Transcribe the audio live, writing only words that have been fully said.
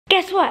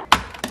guess what?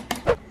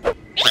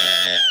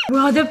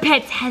 World of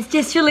Pets has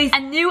just released a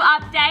new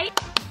update.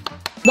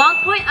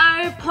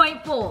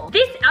 1.0.4.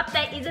 This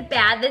update is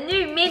about the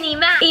new mini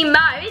map,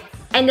 emotes,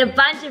 and a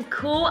bunch of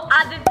cool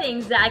other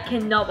things that I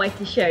cannot wait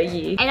to show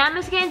you. And I'm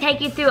just gonna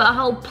take you through a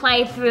whole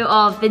playthrough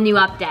of the new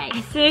update.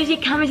 As soon as you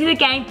come into the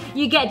game,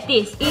 you get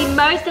this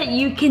emotes that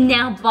you can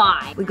now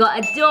buy. We got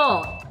a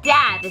door,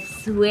 dad, the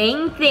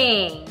swing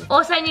thing.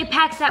 Also new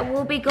packs that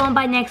will be gone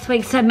by next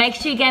week, so make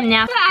sure you get them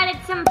now. I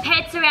added some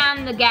pets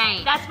around the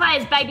game. That's why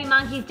there's baby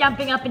monkeys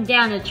jumping up and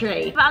down a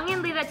tree. But I'm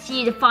gonna leave that to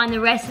you to find the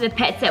rest of the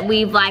pets that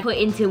we've put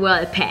into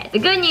World of Pets. The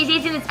good news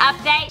is in this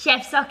update,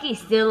 Chef Sockie is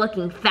still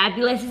looking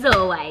fabulous as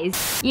always.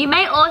 You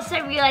may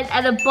also realize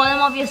at the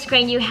bottom of your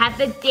screen you have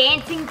the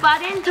dancing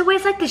button. So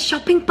where's the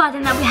shopping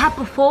button that we had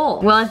before?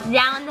 Well, it's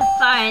down on the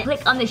phone.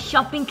 Click on the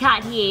shopping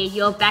cart here,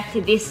 you're back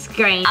to this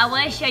screen. I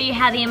wanna show you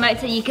how the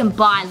emotes that you can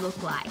buy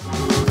look like.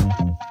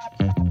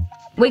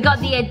 We got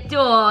the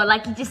adore,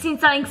 you just seen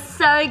something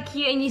so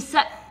cute and you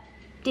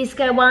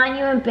Disco, why aren't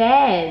you in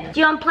bed? Do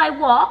you want to play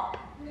WAP?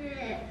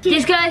 Yeah.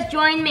 Disco has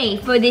joined me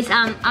for this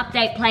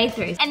update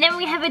playthrough. And then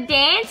we have a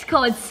dance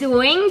called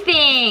Swing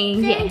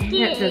Thing.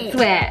 That's a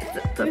sweat.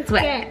 That's a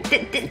sweat.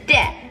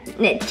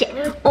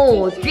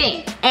 Oh,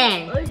 drink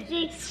and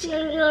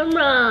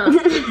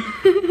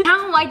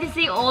can't wait to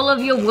see all of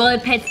your World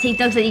of Pets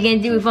TikToks that you're gonna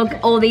do with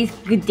all these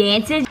good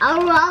dances.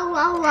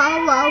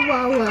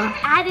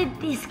 Added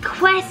this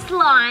quest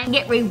line,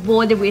 get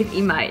rewarded with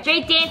emotes.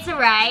 Street Dancer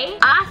Ray,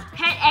 ask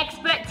pet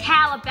expert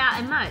Tal about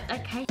emotes.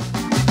 Okay.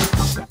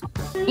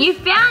 You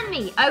found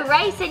me.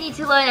 Ray sent you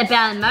to learn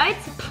about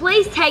emotes.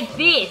 Please take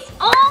this.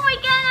 Oh, we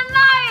got an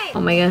emote.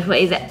 Oh my gosh, what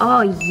is it?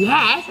 Oh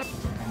yes.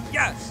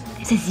 Yes.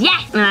 It says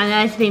yes. And I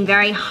know it's been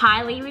very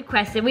highly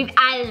requested. We've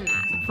added a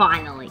map,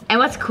 finally. And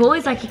what's cool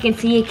is you can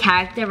see your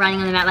character running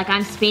on the map,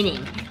 I'm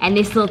spinning. And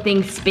this little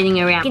thing's spinning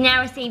around. You can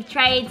now receive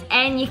trades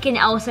and you can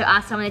also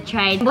ask someone to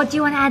trade. What do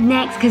you want to add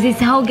next? Because this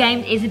whole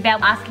game is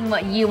about asking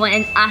what you want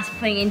and us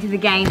putting into the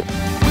game.